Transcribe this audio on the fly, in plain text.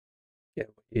Yeah,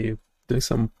 we're doing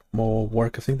some more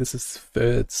work. I think this is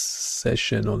third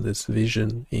session on this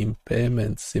Vision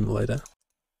Impairment Simulator.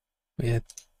 We had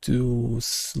two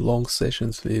long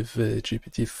sessions with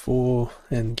GPT-4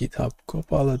 and GitHub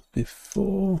Copilot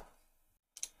before.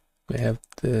 We have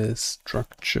the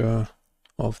structure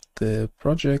of the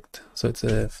project. So it's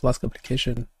a Flask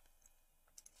application.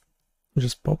 I'm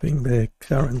just popping the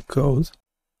current code.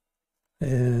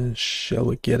 Shall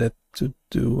we get it to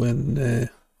do an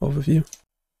overview?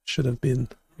 Should have been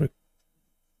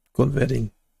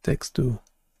converting text to,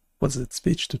 what's it,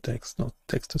 speech to text, not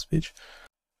text to speech.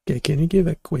 Okay, can you give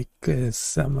a quick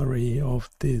summary of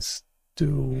this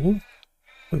tool?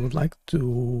 We would like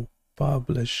to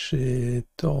publish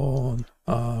it on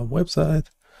our website.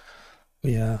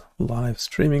 We are live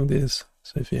streaming this,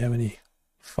 so if you have any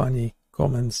funny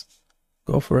comments,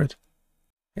 go for it.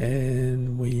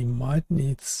 And we might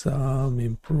need some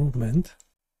improvement.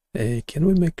 Can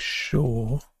we make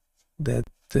sure that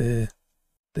the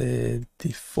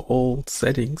default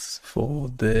settings for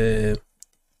the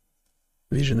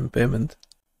vision impairment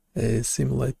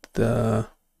simulate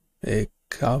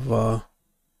cover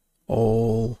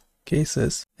all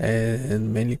cases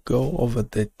and mainly go over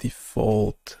the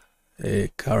default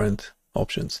current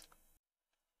options?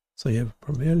 So you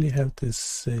primarily have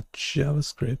this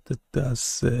JavaScript that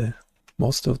does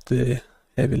most of the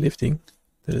heavy lifting.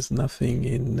 There is nothing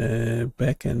in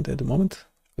backend at the moment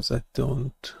because I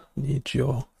don't need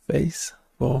your face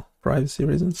for privacy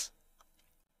reasons.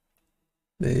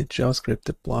 The JavaScript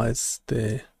applies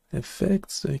the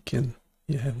effects, so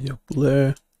you have your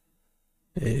blur,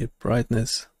 a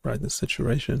brightness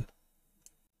saturation,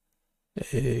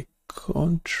 a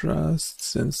contrast,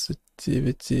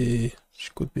 sensitivity,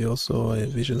 which could be also a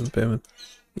vision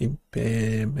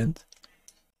impairment.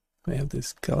 I have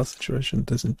this color saturation,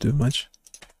 doesn't do much.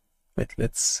 Wait,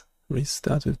 let's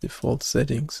restart with default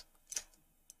settings.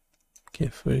 Okay,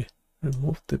 if we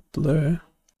remove the blur,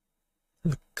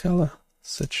 the color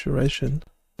saturation,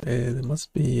 there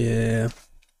must be a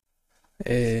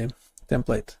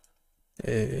template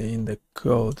in the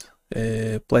code,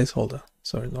 a placeholder.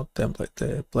 Sorry, not template,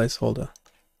 a placeholder.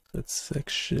 It's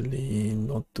actually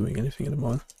not doing anything at the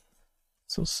moment.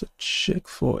 So check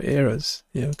for errors.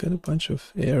 Yeah, I've got a bunch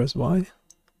of errors. Why?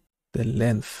 The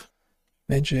length.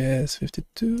 Main.js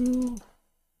 52.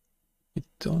 We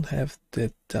don't have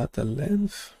the data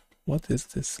length. What is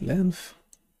this length?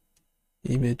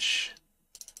 Image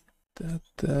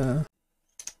data.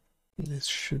 This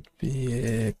should be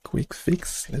a quick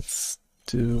fix. Let's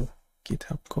do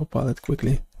GitHub Copilot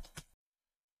quickly.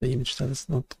 The image that is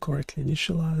not correctly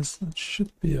initialized. That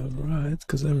should be alright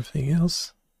because everything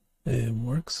else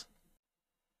works.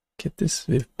 Get this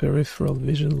with peripheral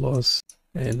vision loss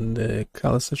and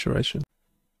color saturation.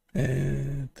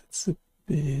 And that's a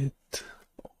bit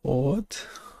odd.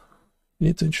 You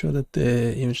need to ensure that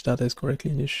the image data is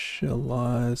correctly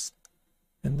initialized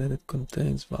and that it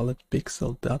contains valid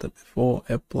pixel data before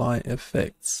apply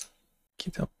effects.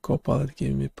 GitHub Copilot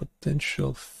giving me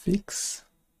potential fix.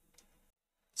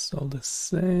 It's all the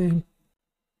same.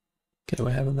 Okay,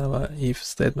 we have another if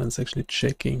statement. It's actually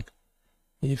checking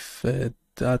if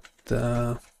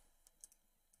data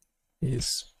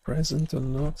is present or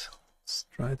not. Let's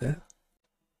try that.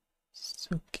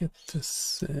 So get the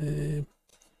same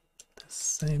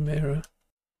error.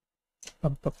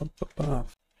 Don't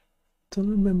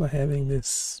remember having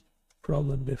this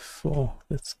problem before.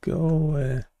 Let's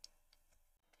go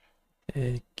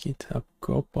GitHub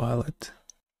Copilot.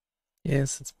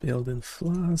 Yes, it's built in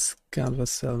Flask.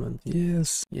 Canvas element,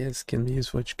 yes. Yes, can be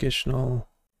used for educational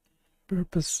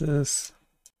purposes.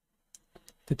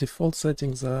 The default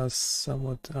settings are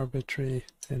somewhat arbitrary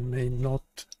and may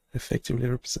not effectively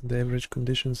represent the average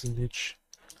conditions in each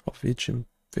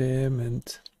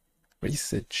impairment.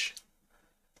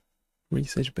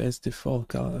 Research-based default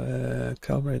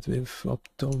calibrate with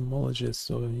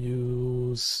ophthalmologists or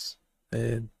use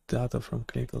data from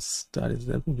clinical studies.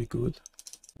 That would be good.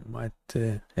 I might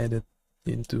add it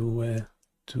into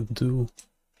to-do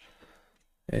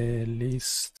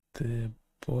list the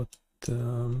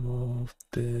bottom of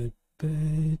the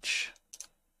page.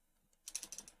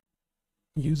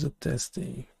 User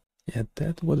testing. Yeah,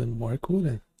 that wouldn't work, would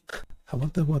it? I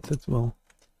wonder what it will.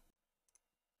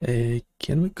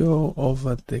 Can we go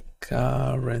over the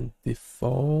current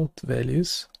default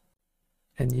values?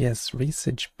 And yes,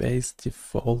 research-based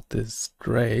default is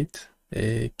great.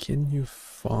 Can you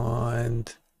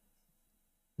find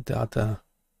data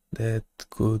that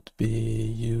could be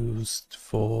used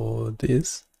for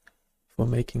this, for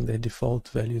making the default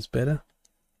values better?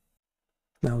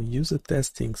 Now, user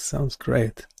testing sounds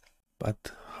great,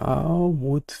 But how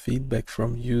would feedback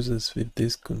from users with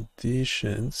these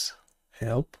conditions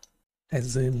help?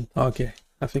 As in, okay,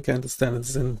 I think I understand.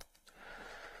 As in,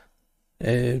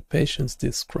 patients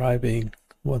describing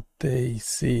what they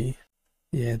see.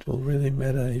 Yeah, it will really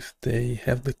matter if they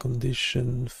have the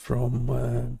condition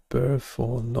from birth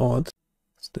or not.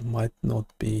 So they might not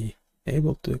be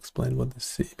able to explain what they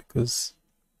see because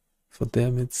for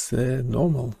them it's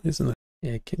normal, isn't it?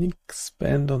 Yeah, can you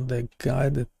expand on the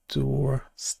guided tour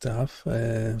stuff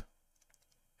and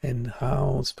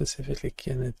how specifically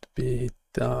can it be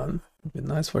done? It'd be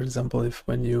nice, for example, if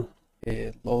when you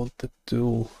load the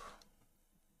tool,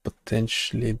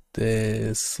 potentially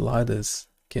the sliders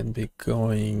can be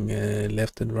going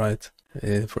left and right.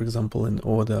 For example, in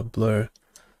order, blur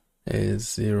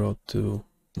 0 to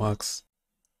max,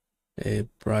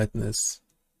 brightness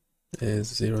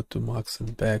 0 to max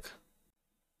and back.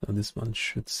 Now this one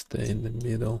should stay in the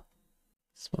middle.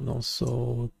 This one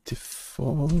also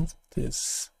default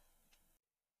is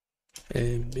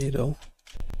a middle.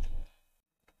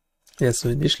 Yeah, so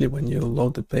initially when you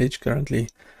load the page, currently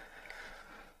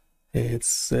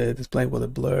it's displaying what a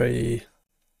blurry,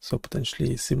 so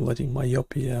potentially simulating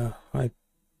myopia,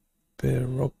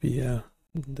 hyperopia.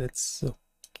 That's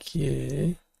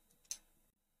okay.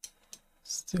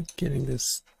 Still getting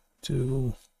these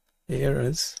two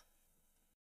errors.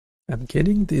 I'm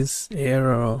getting this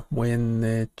error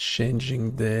when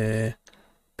changing the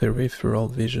peripheral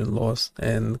vision loss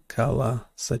and color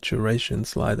saturation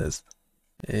sliders.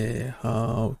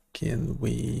 How can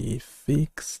we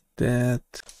fix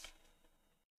that?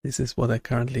 This is what I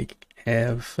currently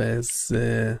have as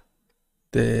the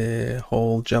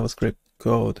whole JavaScript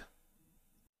code.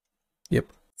 Yep,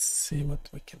 let's see what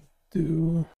we can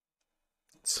do.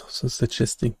 It's also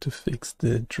suggesting to fix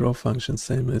the draw function,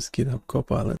 same as GitHub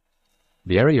Copilot.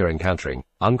 The error you're encountering,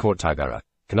 uncaught type error,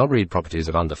 cannot read properties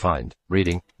of undefined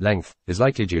reading length, is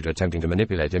likely due to attempting to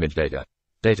manipulate image data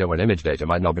when image data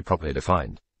might not be properly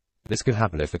defined. This could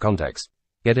happen if the context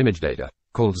get image data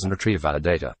calls and retrieve valid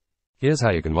data. Here's how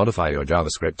you can modify your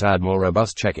JavaScript to add more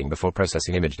robust checking before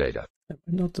processing image data. Am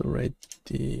I not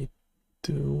already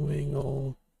doing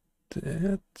all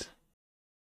that?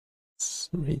 Let's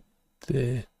read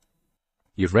the...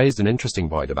 You've raised an interesting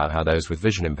point about how those with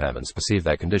vision impairments perceive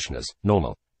their condition as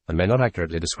normal, and may not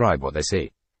accurately describe what they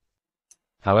see.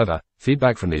 However,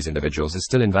 feedback from these individuals is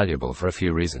still invaluable for a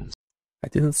few reasons. I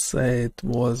didn't say it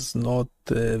was not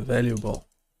valuable.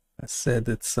 I said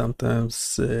it's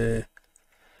sometimes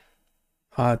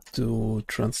hard to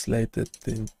translate it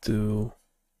into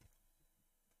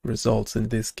results. In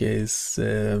this case,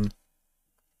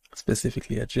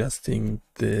 specifically adjusting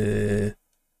the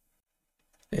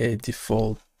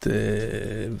default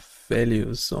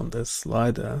values on the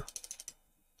slider.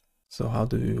 So how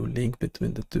do you link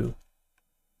between the two?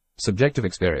 Subjective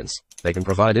experience. They can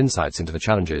provide insights into the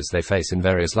challenges they face in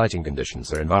various lighting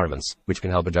conditions or environments, which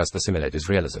can help adjust the simulator's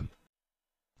realism.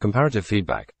 Comparative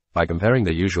feedback. By comparing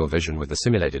the usual vision with the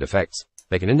simulated effects,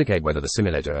 they can indicate whether the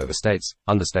simulator overstates,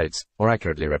 understates, or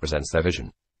accurately represents their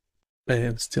vision. I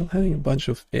am still having a bunch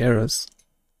of errors.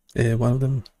 One of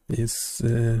them is,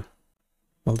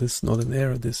 well, this is not an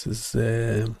error, this is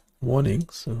a warning,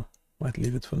 so might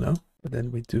leave it for now. But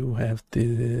then we do have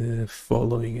the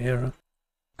following error.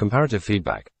 Comparative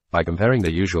feedback. By comparing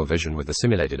the usual vision with the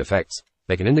simulated effects,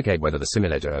 they can indicate whether the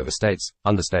simulator overstates,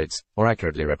 understates, or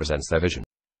accurately represents their vision.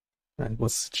 I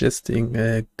was suggesting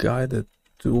a guided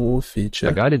tour feature.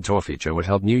 A guided tour feature would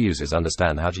help new users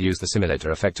understand how to use the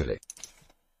simulator effectively.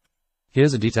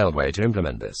 Here's a detailed way to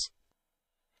implement this.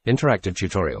 Interactive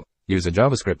tutorial. Use a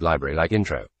JavaScript library like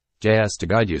intro.js to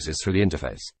guide users through the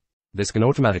interface. This can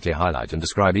automatically highlight and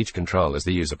describe each control as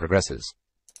the user progresses.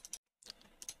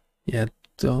 Yeah,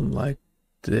 don't like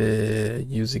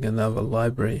using another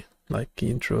library like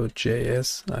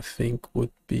intro.js. I think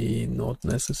would be not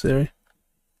necessary.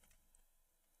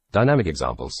 Dynamic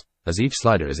examples. As each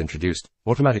slider is introduced,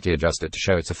 automatically adjust it to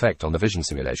show its effect on the vision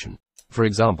simulation. For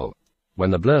example,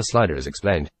 when the blur slider is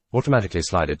explained, automatically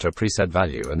slide it to a preset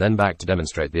value and then back to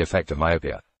demonstrate the effect of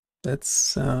myopia. That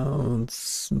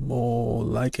sounds more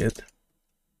like it.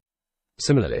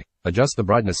 Similarly, adjust the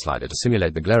brightness slider to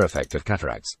simulate the glare effect of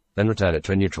cataracts, then return it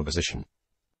to a neutral position.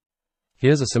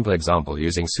 Here's a simple example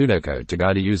using pseudocode to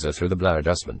guide a user through the blur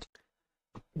adjustment.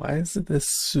 Why is it a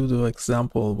pseudo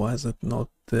example? Why is it not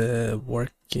the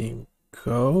working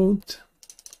code?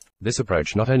 This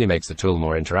approach not only makes the tool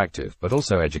more interactive, but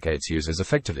also educates users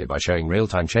effectively by showing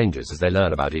real-time changes as they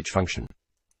learn about each function.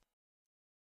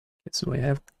 So we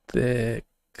have the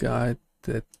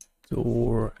guided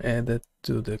tour added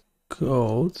to the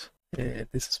code.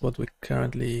 This is what we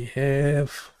currently have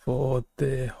for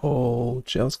the whole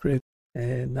JavaScript.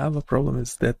 Another problem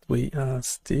is that we are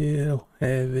still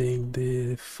having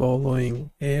the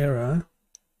following error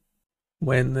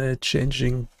when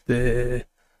changing the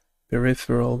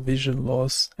peripheral vision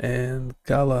loss and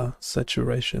color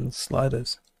saturation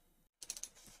sliders.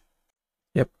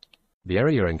 Yep. The error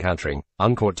you're encountering,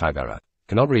 uncaught type error,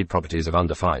 cannot read properties of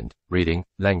undefined reading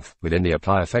length within the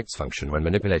apply effects function when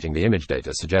manipulating the image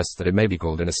data suggests that it may be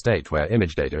called in a state where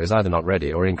image data is either not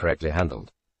ready or incorrectly handled.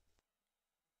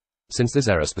 Since this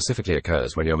error specifically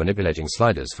occurs when you're manipulating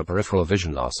sliders for peripheral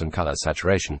vision loss and color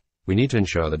saturation, we need to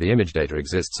ensure that the image data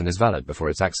exists and is valid before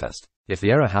it's accessed. If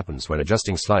the error happens when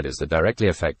adjusting sliders that directly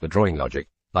affect the drawing logic,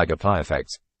 like apply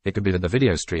effects, it could be that the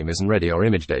video stream isn't ready or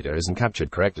image data isn't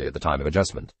captured correctly at the time of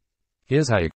adjustment. Here's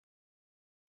how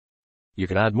you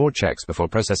can add more checks before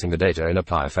processing the data in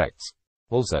apply effects.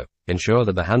 Also, ensure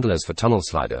that the handlers for tunnel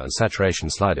slider and saturation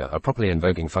slider are properly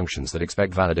invoking functions that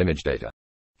expect valid image data.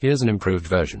 Here's an improved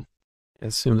version.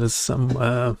 Assume there's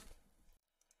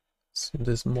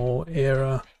more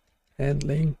error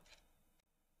handling.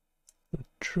 The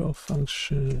draw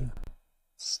function,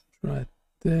 let's try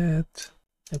that.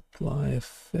 Apply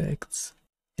effects.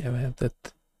 Yeah, we have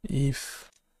that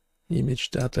if image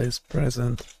data is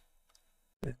present.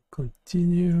 Then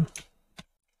continue.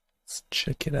 Let's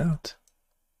check it out.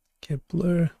 Okay,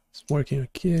 blur, it's working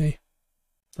okay.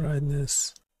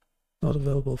 Brightness, not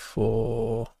available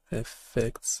for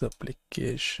effects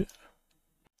application.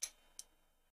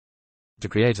 To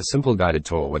create a simple guided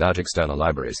tour without external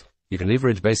libraries, you can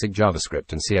leverage basic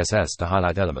JavaScript and CSS to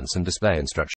highlight elements and display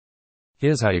instructions.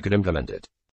 Here's how you could implement it.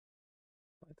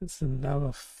 That's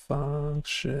another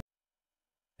function.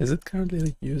 Is it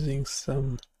currently using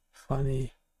some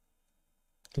funny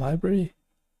library?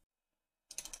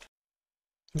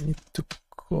 We need to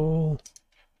call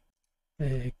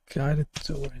a guided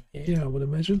tour in here, I would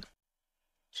imagine.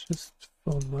 Just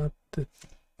format the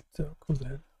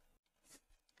document.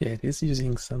 Yeah, it is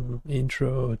using some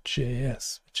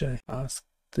intro.js, which I asked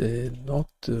not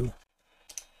to.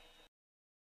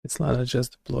 It's not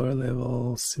just blur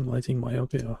level simulating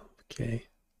myopia. Okay,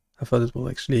 I thought it will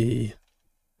actually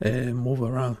move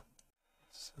around.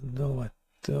 So no, I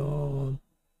don't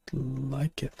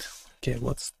like it. Okay,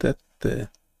 what's that?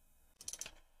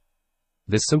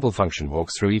 This simple function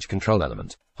walks through each control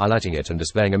element, highlighting it and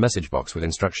displaying a message box with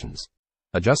instructions.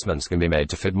 Adjustments can be made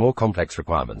to fit more complex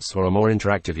requirements or a more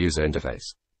interactive user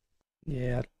interface.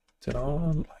 Yeah, I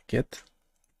don't like it.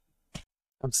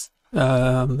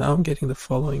 Now I'm getting the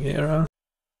following error.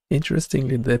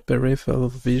 Interestingly, the peripheral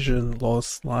vision loss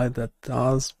slider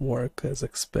does work as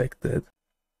expected.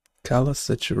 Color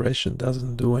saturation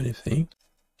doesn't do anything.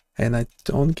 And I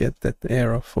don't get that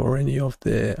error for any of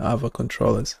the other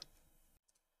controllers.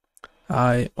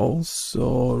 I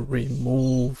also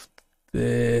removed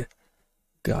the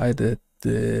guided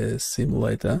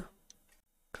simulator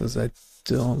because I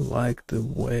don't like the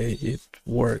way it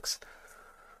works.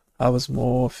 I was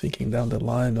more thinking down the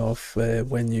line of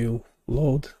when you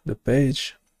load the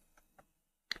page,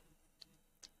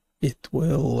 it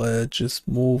will just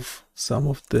move some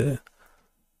of the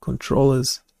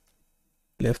controllers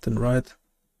left and right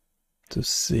to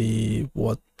see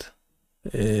what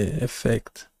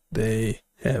effect they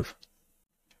have,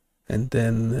 and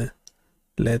then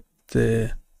let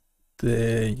the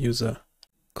user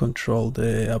control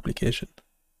the application.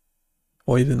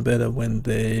 Or even better, when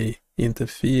they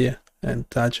interfere and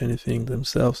touch anything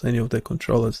themselves, any of the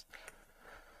controllers,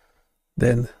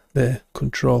 then the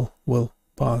control will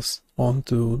pass on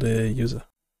to the user.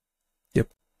 Yep,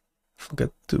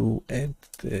 forgot to add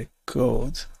the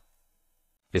code.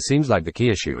 It seems like the key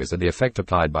issue is that the effect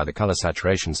applied by the color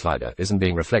saturation slider isn't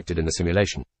being reflected in the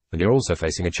simulation, and you're also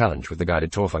facing a challenge with the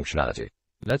guided tour functionality.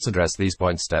 Let's address these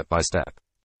points step by step.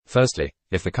 Firstly,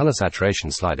 if the color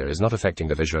saturation slider is not affecting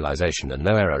the visualization and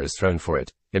no error is thrown for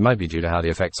it, it might be due to how the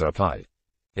effects are applied.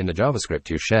 In the JavaScript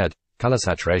you've shared, color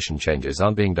saturation changes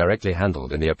aren't being directly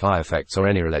handled in the apply effects or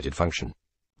any related function.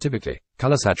 Typically,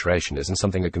 color saturation isn't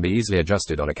something that can be easily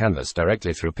adjusted on a canvas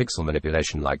directly through pixel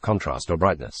manipulation like contrast or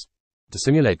brightness. To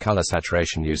simulate color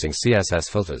saturation using CSS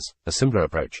filters, a simpler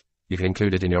approach, you can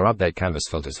include it in your update canvas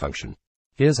filters function.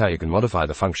 Here's how you can modify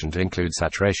the function to include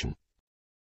saturation.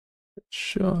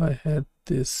 Sure, I had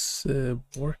this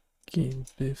working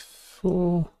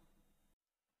before.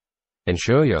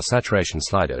 Ensure your saturation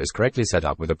slider is correctly set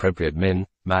up with appropriate min,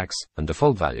 max, and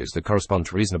default values that correspond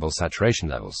to reasonable saturation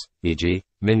levels, e.g.,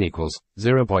 min equals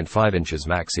 0.5 inches,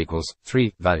 max equals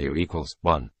 3, value equals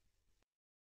 1.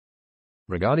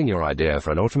 Regarding your idea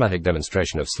for an automatic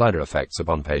demonstration of slider effects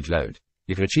upon page load,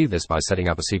 You can achieve this by setting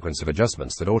up a sequence of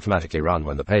adjustments that automatically run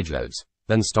when the page loads,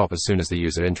 then stop as soon as the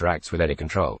user interacts with any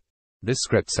control. This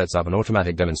script sets up an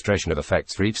automatic demonstration of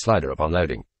effects for each slider upon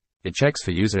loading. It checks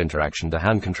for user interaction to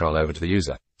hand control over to the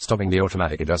user, stopping the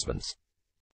automatic adjustments.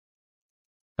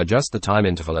 Adjust the time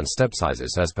interval and step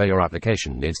sizes as per your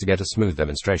application needs to get a smooth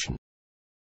demonstration.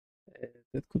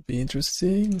 That could be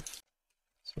interesting.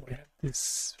 So we have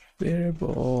this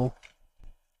variable,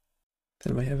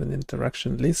 then we have an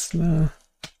interaction listener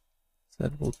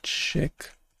that will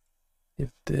check if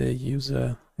the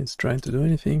user is trying to do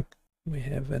anything. We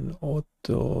have an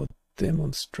auto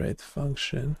demonstrate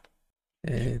function,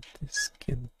 and this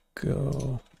can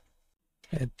go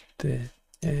at the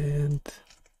end.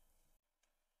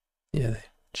 Yeah,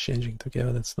 changing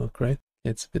together, that's not great.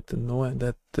 It's a bit annoying.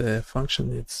 That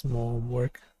function needs more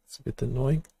work. It's a bit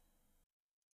annoying.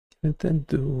 And then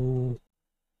do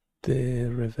the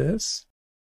reverse.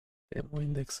 Demo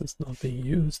index is not being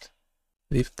used.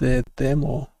 If the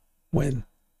demo, when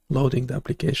loading the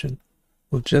application,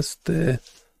 will just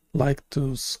like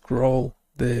to scroll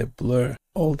the blur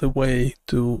all the way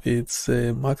to its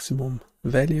maximum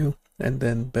value and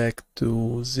then back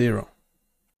to 0,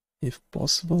 if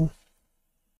possible.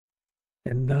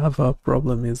 Another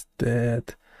problem is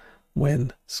that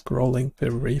when scrolling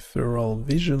peripheral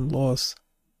vision loss,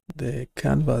 the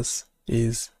canvas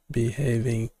is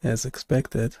behaving as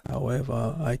expected.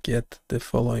 However, I get the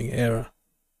following error.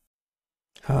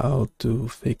 How to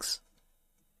fix?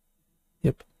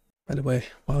 Yep. By the way,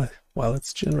 while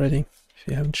it's generating, if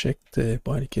you haven't checked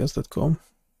BindyChaos.com,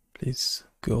 please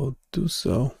go do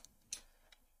so.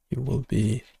 You will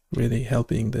be really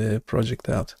helping the project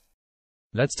out.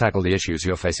 Let's tackle the issues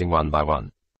you're facing one by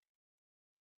one.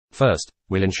 First,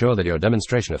 we'll ensure that your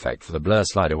demonstration effect for the blur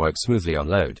slider works smoothly on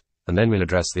load, and then we'll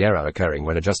address the error occurring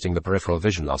when adjusting the peripheral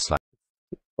vision loss slider.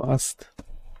 Fast.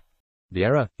 The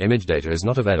error, image data is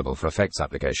not available for effects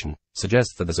application,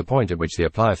 suggests that there's a point at which the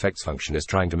apply effects function is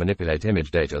trying to manipulate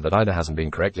image data that either hasn't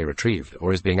been correctly retrieved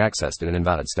or is being accessed in an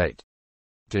invalid state.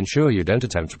 To ensure you don't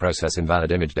attempt to process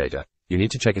invalid image data, you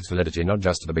need to check its validity not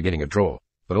just at the beginning of draw,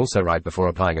 but also right before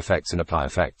applying effects in apply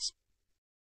effects.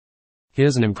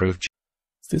 Here's an improved.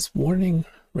 Is this warning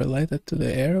related to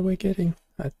the error we're getting?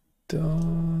 I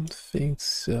don't think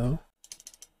so.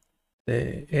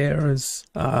 The errors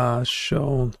are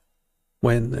shown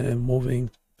when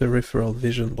moving peripheral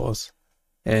vision loss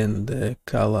and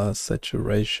color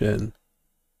saturation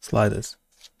sliders.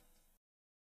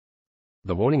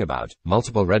 The warning about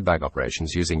multiple readback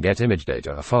operations using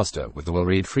getImageData are faster with the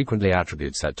willReadFrequently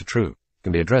attribute set to true.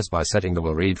 Can be addressed by setting the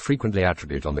willReadFrequently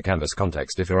attribute on the canvas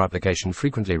context if your application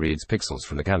frequently reads pixels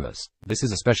from the canvas. This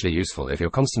is especially useful if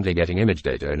you're constantly getting image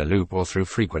data in a loop or through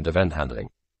frequent event handling.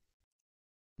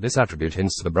 This attribute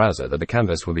hints to the browser that the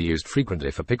canvas will be used frequently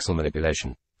for pixel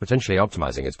manipulation, potentially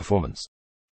optimizing its performance.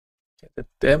 The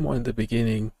demo in the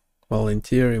beginning, well, in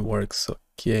theory works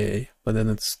okay, but then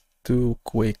it's too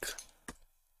quick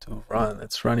to run.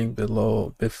 It's running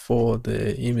before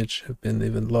the image have been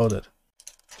even loaded.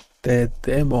 The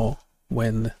demo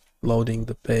when loading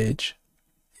the page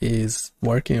is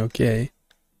working okay.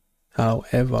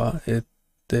 However,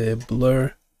 the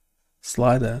blur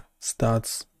slider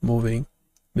starts moving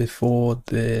before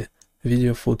the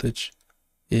video footage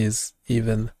is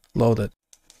even loaded.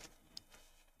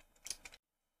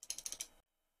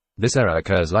 This error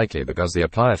occurs likely because the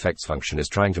apply effects function is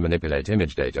trying to manipulate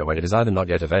image data when it is either not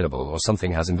yet available or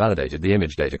something has invalidated the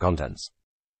image data contents.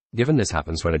 Given this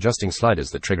happens when adjusting sliders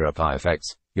that trigger apply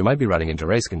effects, you might be running into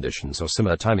race conditions or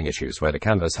similar timing issues where the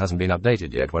canvas hasn't been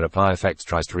updated yet when apply effects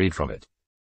tries to read from it.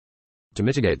 To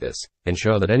mitigate this,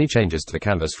 ensure that any changes to the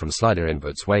canvas from slider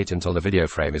inputs wait until the video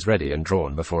frame is ready and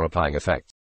drawn before applying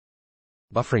effects.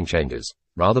 Buffering changes.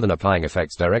 Rather than applying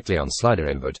effects directly on slider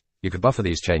input, you could buffer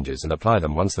these changes and apply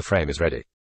them once the frame is ready.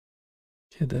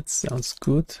 Okay, that sounds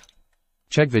good.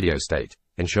 Check video state.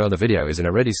 Ensure the video is in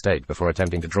a ready state before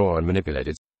attempting to draw and manipulate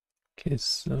it. Okay,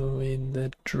 so in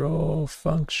the draw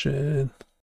function,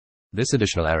 this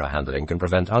additional error handling can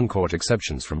prevent uncaught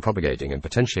exceptions from propagating and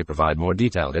potentially provide more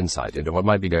detailed insight into what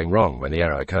might be going wrong when the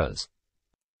error occurs.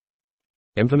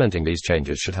 Implementing these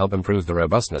changes should help improve the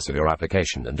robustness of your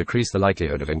application and decrease the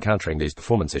likelihood of encountering these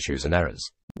performance issues and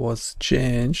errors. Was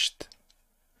changed.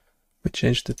 We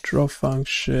changed the draw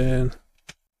function.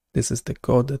 This is the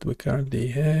code that we currently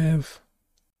have.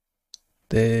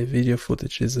 The video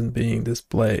footage isn't being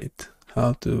displayed.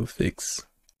 How to fix?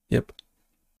 Yep.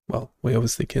 Well, we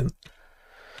obviously can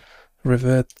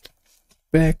revert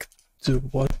back to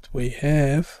what we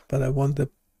have, but I want the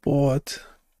board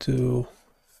to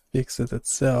fix it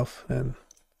itself and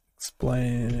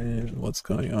explain what's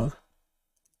going on.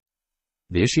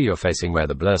 The issue you're facing where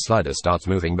the blur slider starts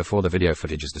moving before the video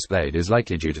footage is displayed is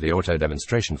likely due to the auto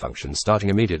demonstration function starting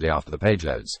immediately after the page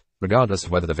loads, regardless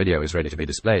of whether the video is ready to be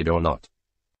displayed or not.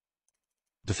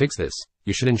 To fix this,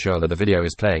 you should ensure that the video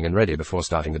is playing and ready before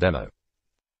starting the demo.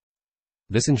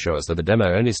 This ensures that the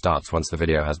demo only starts once the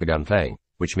video has begun playing,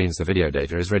 which means the video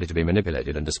data is ready to be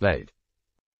manipulated and displayed.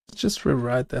 Just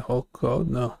rewrite the whole code.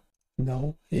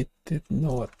 No, it did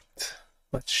not.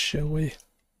 But shall we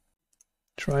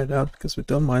try it out? Because we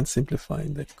don't mind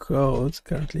simplifying the code.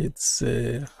 Currently it's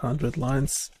 100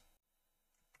 lines.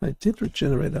 I did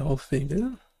regenerate the whole thing,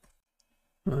 didn't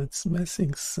I? Oh, it's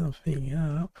messing something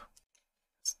up.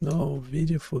 There's no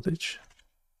video footage.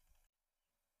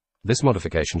 This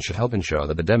modification should help ensure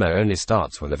that the demo only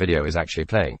starts when the video is actually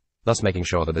playing, thus making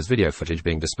sure that there's video footage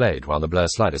being displayed while the blur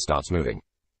slider starts moving.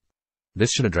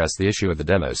 This should address the issue of the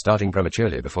demo starting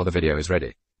prematurely before the video is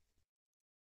ready.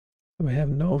 We have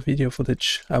no video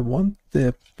footage. I want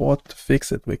the bot to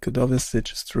fix it. We could obviously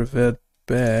just revert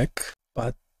back,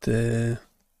 but just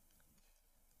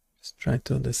trying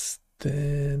to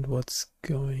understand what's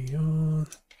going on.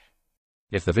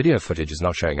 If the video footage is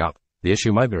not showing up, the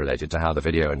issue might be related to how the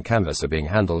video and canvas are being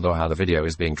handled or how the video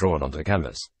is being drawn onto the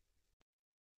canvas.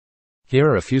 Here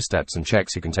are a few steps and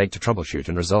checks you can take to troubleshoot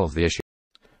and resolve the issue.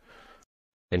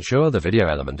 Ensure the video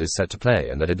element is set to play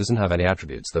and that it doesn't have any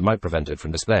attributes that might prevent it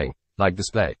from displaying, like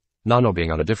display, none, or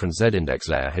being on a different Z-index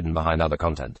layer hidden behind other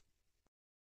content.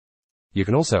 You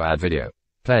can also add video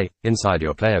play inside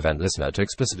your play event listener to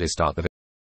explicitly start the video.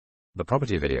 The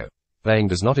property video playing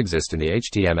does not exist in the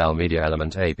HTML media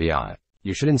element API.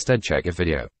 You should instead check if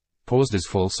video paused is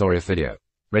false or if video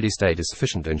ready state is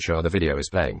sufficient to ensure the video is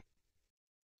playing.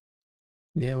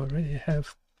 Yeah, we already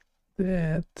have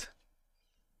that.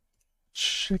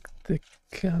 Check the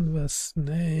canvas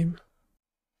name.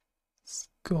 It's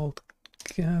called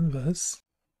canvas.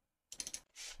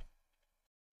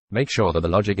 Make sure that the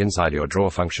logic inside your draw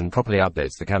function properly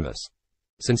updates the canvas.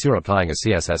 Since you're applying a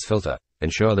CSS filter,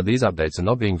 ensure that these updates are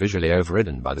not being visually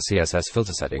overridden by the CSS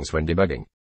filter settings when debugging.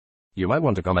 You might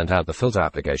want to comment out the filter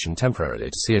application temporarily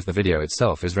to see if the video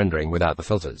itself is rendering without the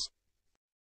filters.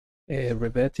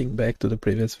 Reverting back to the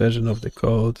previous version of the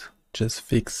code just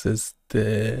fixes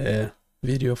the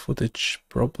video footage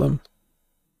problem.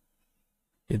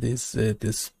 It is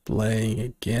displaying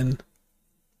again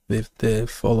with the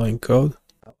following code.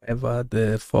 However,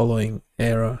 the following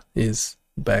error is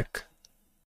back.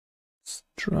 Let's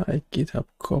try GitHub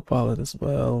Copilot as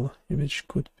well. Image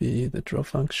could be the draw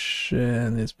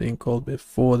function is being called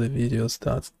before the video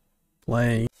starts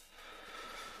playing.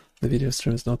 The video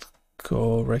stream is not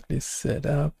correctly set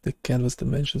up. The canvas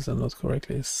dimensions are not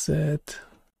correctly set.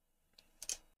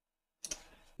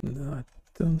 No, I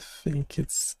don't think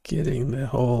it's getting the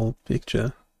whole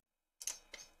picture.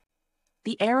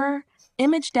 The error,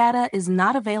 image data is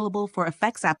not available for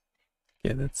effects app.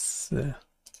 Yeah, that's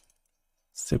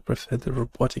still prefer the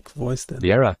robotic voice then.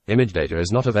 The error, image data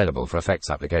is not available for effects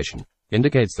application,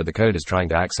 indicates that the code is trying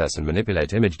to access and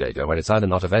manipulate image data when it's either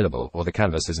not available or the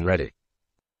canvas isn't ready.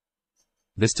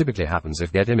 This typically happens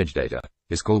if getImageData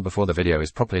is called before the video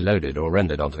is properly loaded or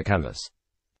rendered onto the canvas.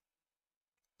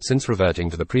 Since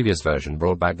reverting to the previous version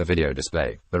brought back the video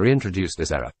display, but reintroduced this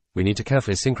error, we need to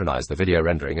carefully synchronize the video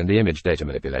rendering and the image data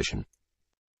manipulation.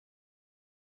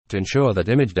 To ensure that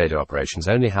image data operations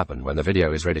only happen when the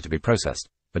video is ready to be processed,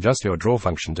 adjust your draw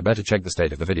function to better check the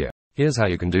state of the video. Here's how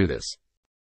you can do this.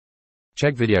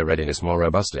 Check video readiness more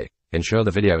robustly. Ensure the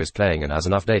video is playing and has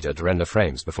enough data to render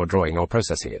frames before drawing or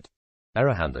processing it.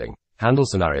 Error handling. Handle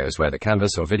scenarios where the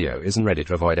canvas or video isn't ready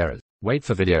to avoid errors. Wait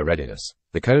for video readiness.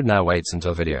 The code now waits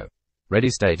until video ready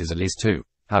state is at least 2,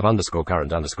 have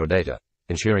 _current_ data,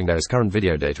 ensuring there is current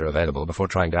video data available before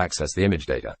trying to access the image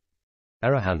data.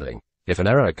 Error handling. If an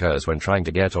error occurs when trying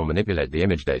to get or manipulate the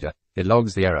image data, it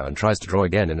logs the error and tries to draw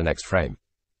again in the next frame.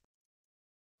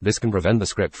 This can prevent the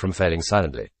script from failing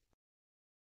silently.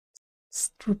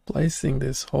 Just replacing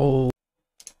this whole...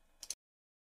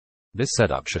 This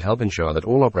setup should help ensure that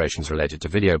all operations related to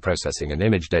video processing and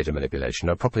image data manipulation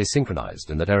are properly synchronized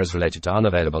and that errors related to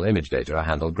unavailable image data are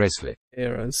handled gracefully.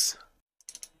 Errors.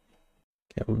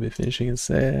 Okay, we'll be finishing in a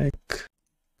sec.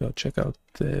 Go check out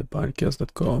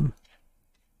bindchaos.com.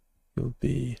 We'll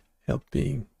be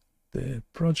helping the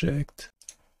project.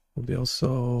 We'll be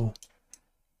also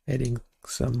adding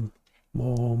some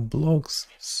more blogs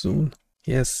soon.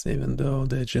 Yes, even though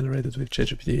they're generated with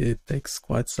ChatGPT, it takes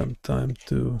quite some time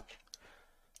to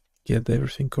get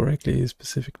everything correctly,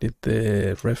 specifically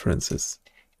the references.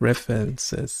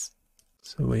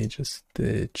 So we're just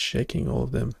checking all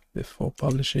of them before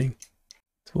publishing.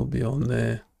 It will be on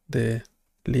the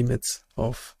limits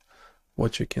of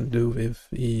what you can do with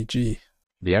EEG.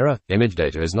 The error, image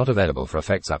data is not available for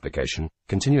effects application,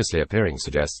 continuously appearing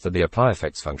suggests that the apply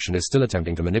effects function is still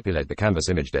attempting to manipulate the canvas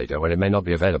image data when it may not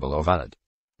be available or valid.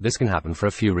 This can happen for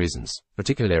a few reasons,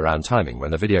 particularly around timing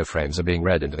when the video frames are being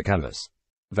read into the canvas.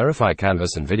 Verify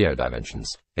canvas and video dimensions.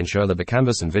 Ensure that the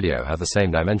canvas and video have the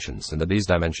same dimensions and that these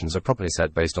dimensions are properly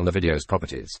set based on the video's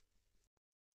properties.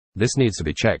 This needs to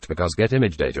be checked because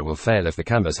getImageData will fail if the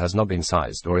canvas has not been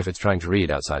sized or if it's trying to read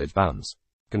outside its bounds.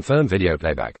 Confirm video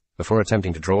playback. Before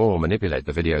attempting to draw or manipulate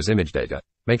the video's image data,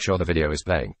 make sure the video is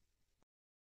playing.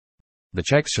 The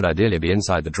checks should ideally be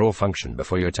inside the draw function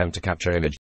before you attempt to capture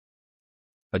image.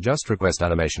 Adjust request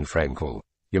animation frame call.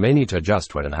 You may need to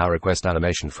adjust when and how request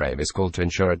animation frame is called to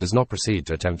ensure it does not proceed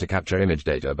to attempt to capture image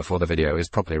data before the video is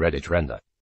properly ready to render.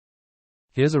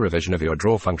 Here's a revision of your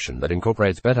draw function that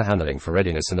incorporates better handling for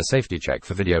readiness and a safety check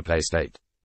for video play state.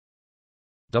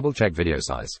 Double check video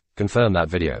size. Confirm that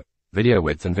video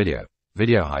width and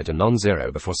video height are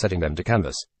non-zero before setting them to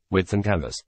canvas, width and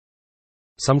canvas.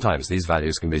 Sometimes these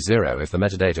values can be zero if the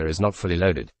metadata is not fully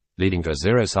loaded, leading to a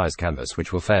zero-size canvas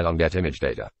which will fail on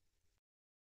getImageData.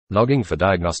 Logging for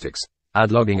diagnostics.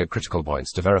 Add logging at critical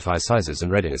points to verify sizes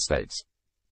and readiness states.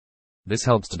 This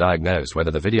helps to diagnose whether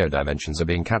the video dimensions are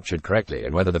being captured correctly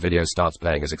and whether the video starts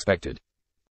playing as expected.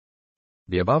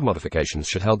 The above modifications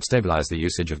should help stabilize the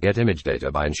usage of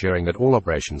getImageData by ensuring that all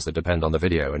operations that depend on the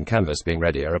video and canvas being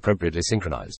ready are appropriately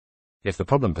synchronized. If the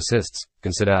problem persists,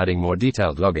 consider adding more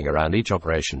detailed logging around each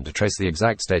operation to trace the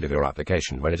exact state of your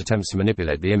application when it attempts to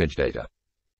manipulate the image data.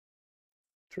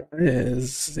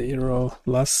 Try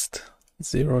last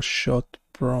zero shot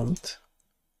prompt.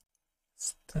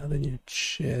 Start a new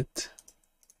chat.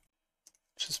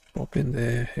 Just pop in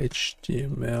the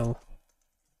HTML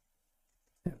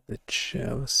and the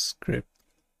JavaScript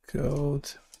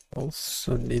code.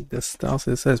 Also need the style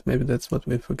CSS. Maybe that's what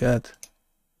we forgot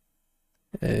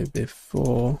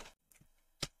before.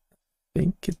 I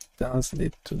think it does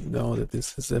need to know that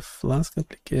this is a Flask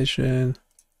application.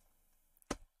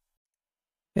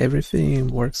 Everything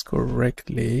works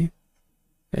correctly,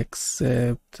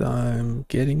 except I'm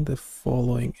getting the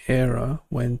following error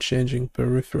when changing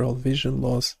peripheral vision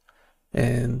loss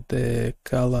and the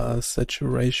color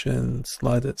saturation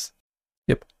sliders.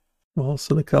 Yep.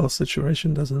 Also, the color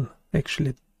saturation doesn't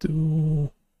actually do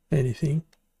anything.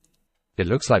 It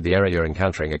looks like the error you're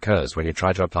encountering occurs when you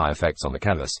try to apply effects on the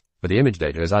canvas, but the image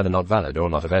data is either not valid or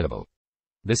not available.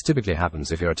 This typically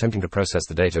happens if you're attempting to process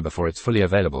the data before it's fully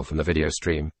available from the video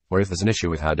stream, or if there's an issue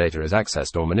with how data is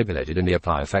accessed or manipulated in the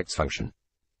apply effects function.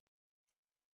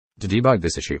 To debug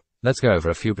this issue, let's go over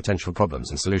a few potential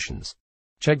problems and solutions.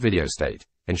 Check video state.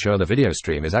 Ensure the video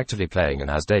stream is actively playing and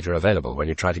has data available when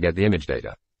you try to get the image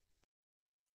data.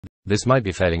 This might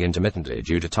be failing intermittently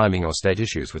due to timing or state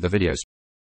issues with the video stream.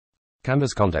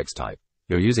 Canvas context type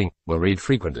you're using will read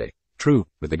frequently. True,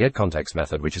 with the getContext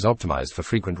method, which is optimized for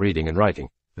frequent reading and writing,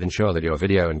 but ensure that your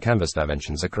video and canvas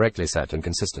dimensions are correctly set and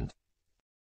consistent.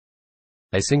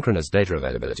 Asynchronous data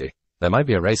availability. There might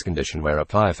be a race condition where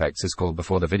apply effects is called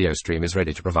before the video stream is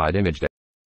ready to provide image data.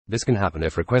 This can happen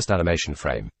if request animation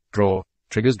frame, draw,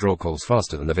 triggers draw calls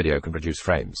faster than the video can produce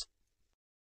frames.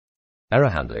 Error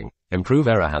handling. Improve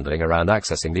error handling around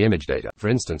accessing the image data. For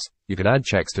instance, you could add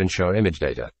checks to ensure image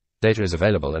data is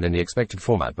available and in the expected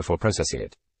format before processing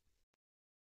it.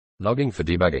 Logging for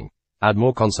debugging. Add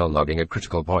more console logging at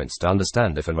critical points to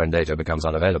understand if and when data becomes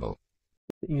unavailable.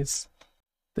 Is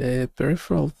the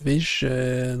peripheral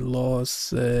vision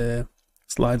loss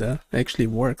slider actually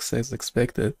works as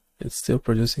expected. It's still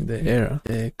producing the error.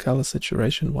 The color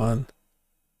saturation one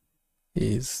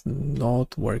is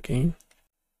not working.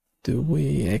 Do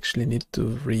we actually need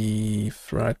to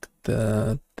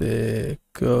refractor the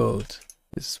code?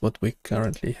 This is what we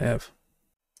currently have.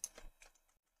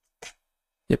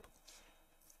 Yep.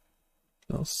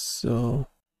 Also,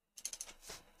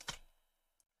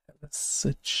 a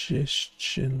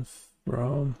suggestion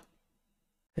from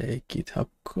a GitHub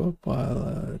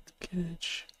Copilot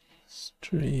catch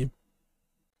stream.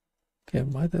 Okay, I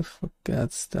might have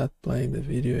forgot to start playing the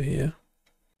video here,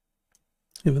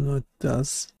 even though it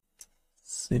does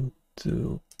seem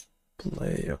to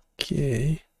play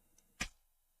okay.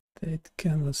 Date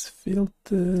canvas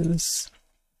filters.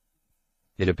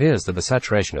 It appears that the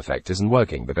saturation effect isn't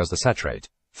working because the saturate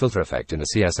filter effect in the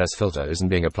CSS filter isn't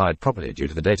being applied properly due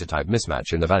to the data type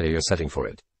mismatch in the value you're setting for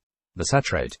it. The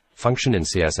saturate function in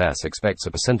CSS expects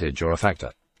a percentage or a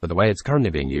factor, but the way it's currently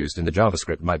being used in the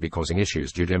JavaScript might be causing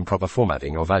issues due to improper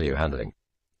formatting or value handling.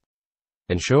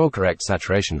 Ensure correct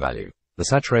saturation value. The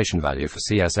saturation value for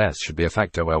CSS should be a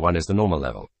factor where 1 is the normal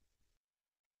level.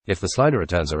 If the slider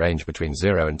returns a range between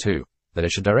 0 and 2, then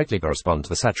it should directly correspond to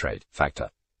the saturate factor.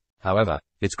 However,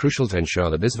 it's crucial to ensure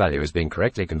that this value is being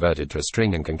correctly converted to a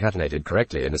string and concatenated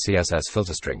correctly in a CSS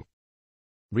filter string.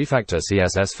 Refactor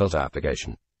CSS filter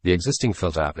application. The existing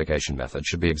filter application method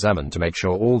should be examined to make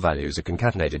sure all values are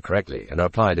concatenated correctly and are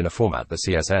applied in a format that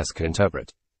CSS can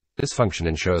interpret. This function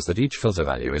ensures that each filter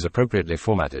value is appropriately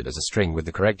formatted as a string with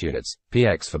the correct units,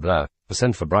 px for blur,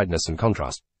 % for brightness and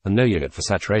contrast, and no unit for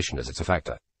saturation as its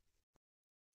effector,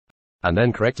 and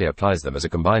then correctly applies them as a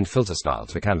combined filter style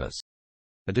to the canvas.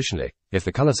 Additionally, if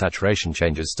the color saturation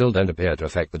changes still don't appear to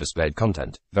affect the displayed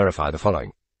content, verify the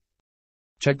following.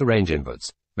 Check the range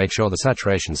inputs. Make sure the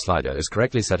saturation slider is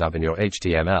correctly set up in your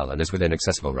HTML and is within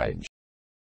accessible range.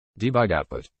 Debug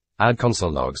output. Add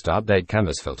console logs to update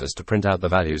canvas filters to print out the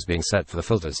values being set for the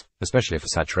filters, especially for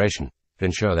saturation, to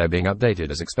ensure they're being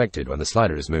updated as expected when the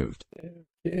slider is moved.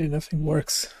 Okay, nothing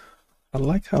works. I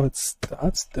like how it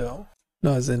starts though.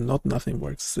 No, as in not nothing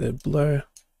works. Blur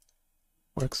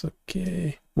works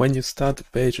okay. When you start the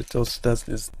page, it also does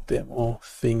this demo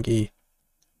thingy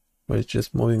where it's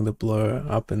just moving the blur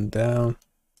up and down.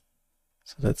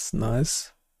 So that's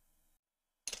nice.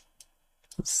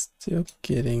 Still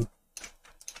getting...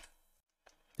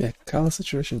 Yeah, color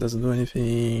saturation doesn't do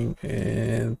anything,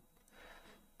 and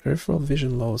peripheral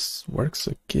vision loss works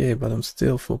okay, but I'm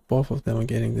still, for both of them, I'm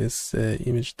getting this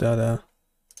image data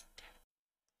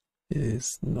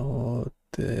is not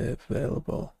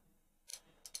available.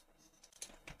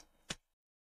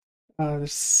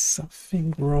 There's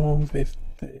something wrong with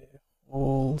the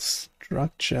whole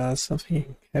structure,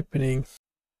 something happening.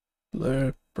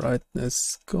 Blur,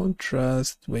 brightness,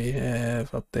 contrast, we have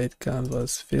update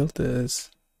canvas, filters.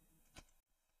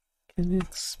 Can you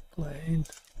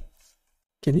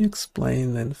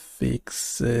explain and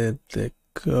fix the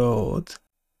code?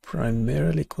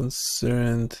 Primarily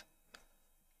concerned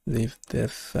with the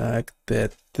fact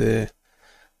that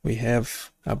we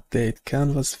have update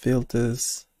canvas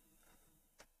filters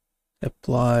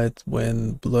applied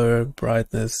when blur,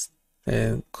 brightness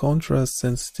and contrast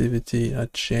sensitivity are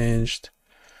changed,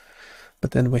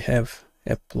 but then we have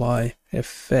apply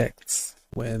effects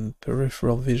when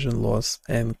peripheral vision loss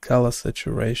and color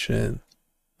saturation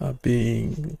are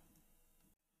being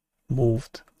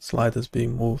moved, sliders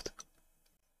being moved.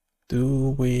 Do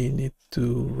we need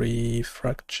to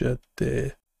refactor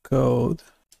the code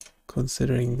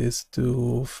considering these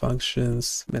two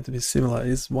functions meant to be similar?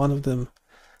 Is one of them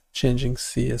changing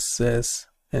CSS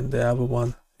and the other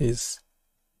one is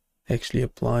actually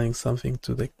applying something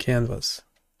to the canvas?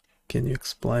 Can you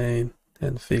explain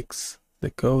and fix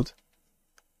the code?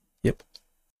 Yep.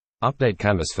 Update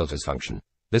canvas filters function.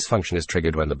 This function is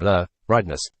triggered when the blur,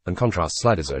 brightness, and contrast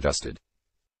sliders are adjusted.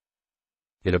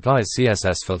 It applies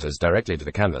CSS filters directly to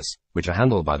the canvas, which are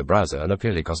handled by the browser and are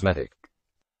purely cosmetic.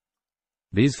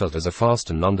 These filters are fast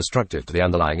and non-destructive to the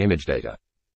underlying image data.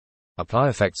 Apply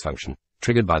effects function,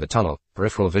 triggered by the tunnel,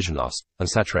 peripheral vision loss, and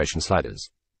saturation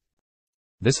sliders.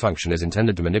 This function is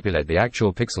intended to manipulate the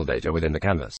actual pixel data within the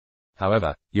canvas.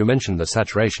 However, you mentioned that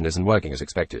saturation isn't working as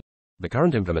expected. The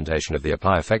current implementation of the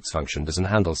apply effects function doesn't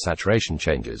handle saturation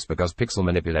changes because pixel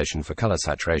manipulation for color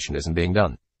saturation isn't being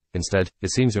done. Instead, it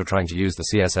seems you're trying to use the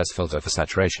CSS filter for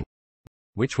saturation,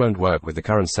 which won't work with the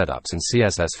current setup since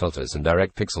CSS filters and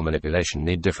direct pixel manipulation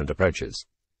need different approaches.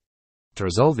 To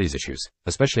resolve these issues,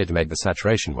 especially to make the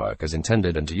saturation work as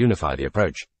intended and to unify the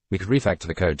approach, we could refactor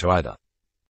the code to either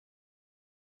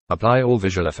apply all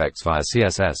visual effects via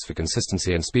CSS for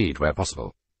consistency and speed where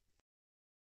possible.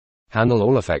 Handle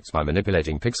all effects by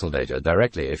manipulating pixel data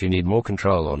directly if you need more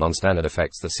control or non-standard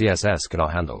effects that CSS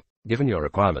cannot handle. Given your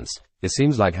requirements, it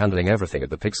seems like handling everything at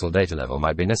the pixel data level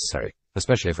might be necessary,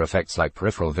 especially for effects like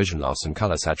peripheral vision loss and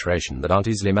color saturation that aren't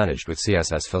easily managed with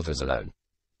CSS filters alone.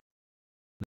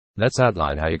 Let's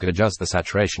outline how you could adjust the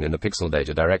saturation in the pixel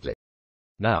data directly.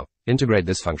 Now, integrate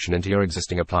this function into your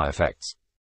existing apply effects.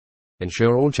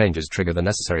 Ensure all changes trigger the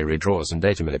necessary redraws and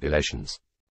data manipulations.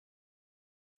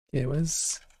 Okay,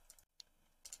 let's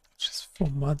just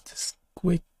format this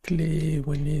quickly.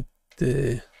 We need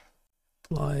the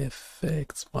apply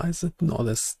effects. Why is it not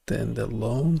a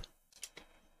standalone?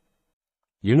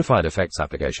 Unified effects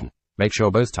application. Make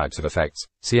sure both types of effects,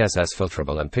 CSS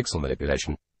filterable and pixel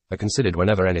manipulation, are considered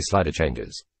whenever any slider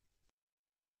changes.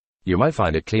 You might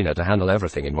find it cleaner to handle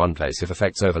everything in one place if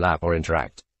effects overlap or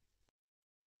interact.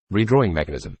 Redrawing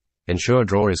mechanism. Ensure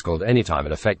draw is called anytime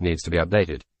an effect needs to be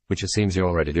updated, which it seems you're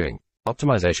already doing.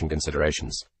 Optimization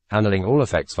considerations. Handling all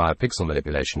effects via pixel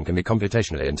manipulation can be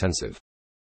computationally intensive.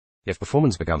 If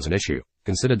performance becomes an issue,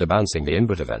 consider debouncing the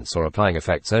input events or applying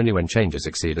effects only when changes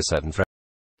exceed a certain threshold.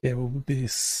 Yeah, we would be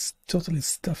totally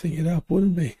stuffing it up,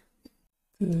 wouldn't we?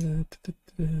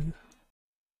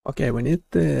 Okay, we need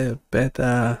the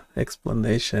better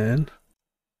explanation.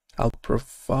 I'll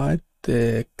provide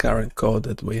the current code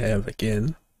that we have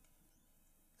again.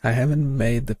 I haven't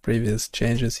made the previous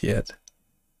changes yet.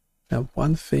 Now,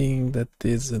 one thing that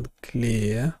isn't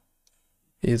clear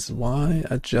is why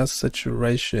adjust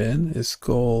saturation is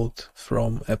called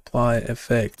from apply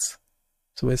effects.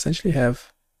 So we essentially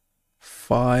have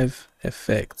 5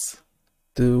 effects.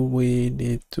 Do we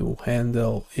need to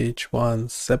handle each one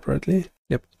separately?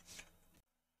 Yep.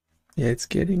 Yeah, it's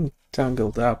getting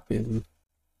tangled up in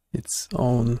its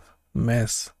own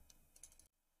mess.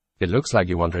 It looks like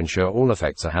you want to ensure all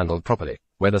effects are handled properly,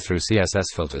 whether through CSS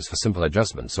filters for simple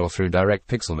adjustments or through direct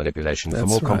pixel manipulation for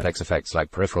more complex effects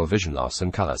like peripheral vision loss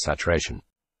and color saturation.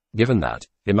 Given that,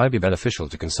 it might be beneficial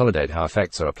to consolidate how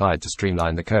effects are applied to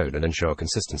streamline the code and ensure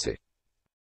consistency.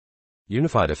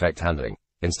 Unified effect handling.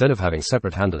 Instead of having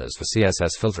separate handlers for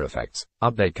CSS filter effects,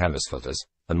 update canvas filters,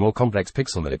 and more complex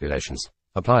pixel manipulations,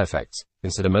 apply effects,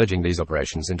 instead of merging these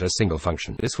operations into a single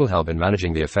function. This will help in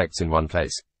managing the effects in one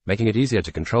place, making it easier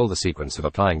to control the sequence of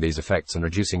applying these effects and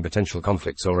reducing potential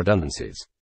conflicts or redundancies.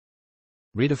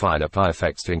 Redefine apply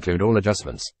effects to include all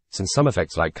adjustments, since some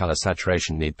effects like color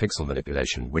saturation need pixel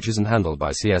manipulation which isn't handled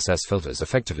by CSS filters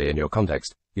effectively in your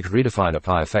context. You could redefine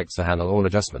apply effects to handle all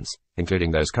adjustments,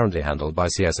 including those currently handled by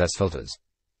CSS filters.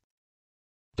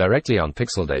 Directly on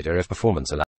pixel data if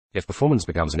performance allows. If performance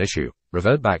becomes an issue,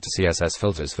 revert back to CSS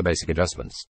filters for basic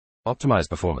adjustments. Optimize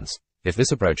performance. If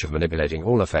this approach of manipulating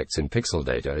all effects in pixel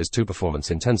data is too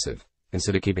performance intensive,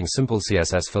 consider keeping simple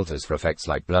CSS filters for effects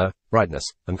like blur, brightness,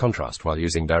 and contrast while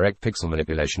using direct pixel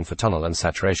manipulation for tunnel and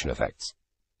saturation effects.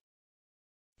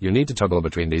 You need to toggle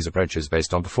between these approaches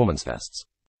based on performance tests.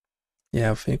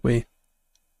 Yeah, I think we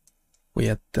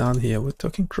are done here. We're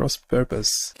talking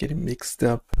cross-purpose, getting mixed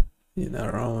up in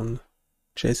our own,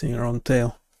 chasing our own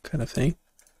tail kind of thing.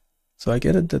 So I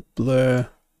get it that blur,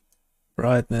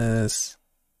 brightness,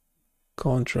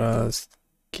 contrast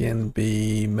can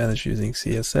be managed using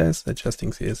CSS,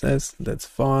 adjusting CSS, that's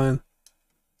fine.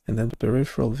 And then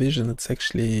peripheral vision, it's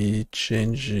actually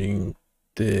changing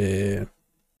the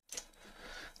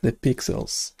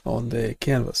pixels on the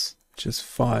canvas, which is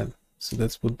fine. So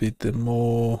that would be the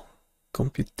more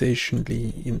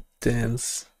computationally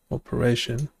intense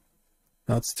operation.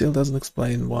 Now it still doesn't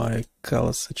explain why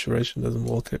color saturation doesn't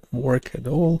work at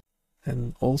all,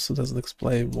 and also doesn't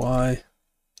explain why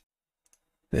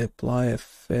the apply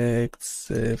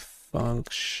effects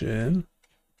function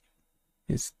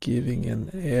is giving an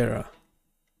error.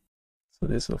 So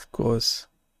this of course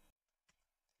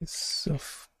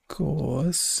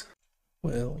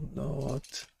will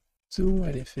not do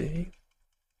anything.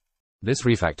 This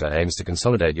refactor aims to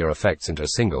consolidate your effects into a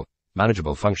single,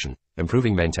 manageable function,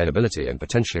 improving maintainability and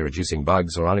potentially reducing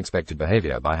bugs or unexpected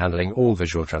behavior by handling all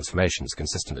visual transformations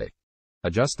consistently.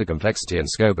 Adjust the complexity and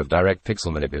scope of direct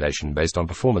pixel manipulation based on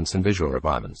performance and visual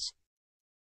requirements.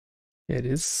 It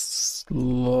is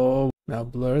slow. Now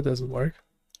blur doesn't work.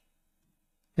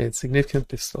 It's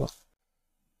significantly slow.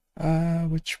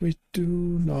 Which we do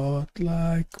not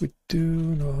like. We do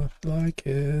not like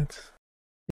it.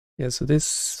 Yeah, so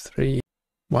this 3.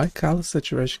 Why color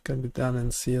saturation can be done in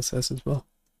CSS as well?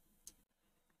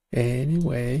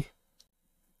 Anyway,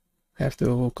 I have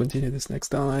to continue this next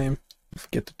time. Don't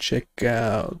forget to check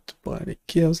out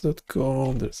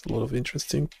blindchaos.com. There's a lot of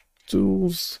interesting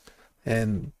tools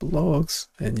and blogs,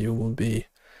 and you will be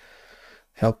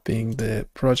helping the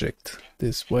project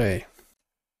this way.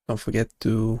 Don't forget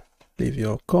to leave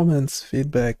your comments,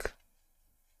 feedback.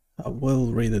 I will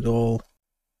read it all.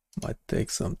 Might take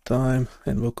some time,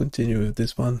 and we'll continue with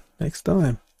this one next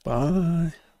time.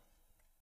 Bye.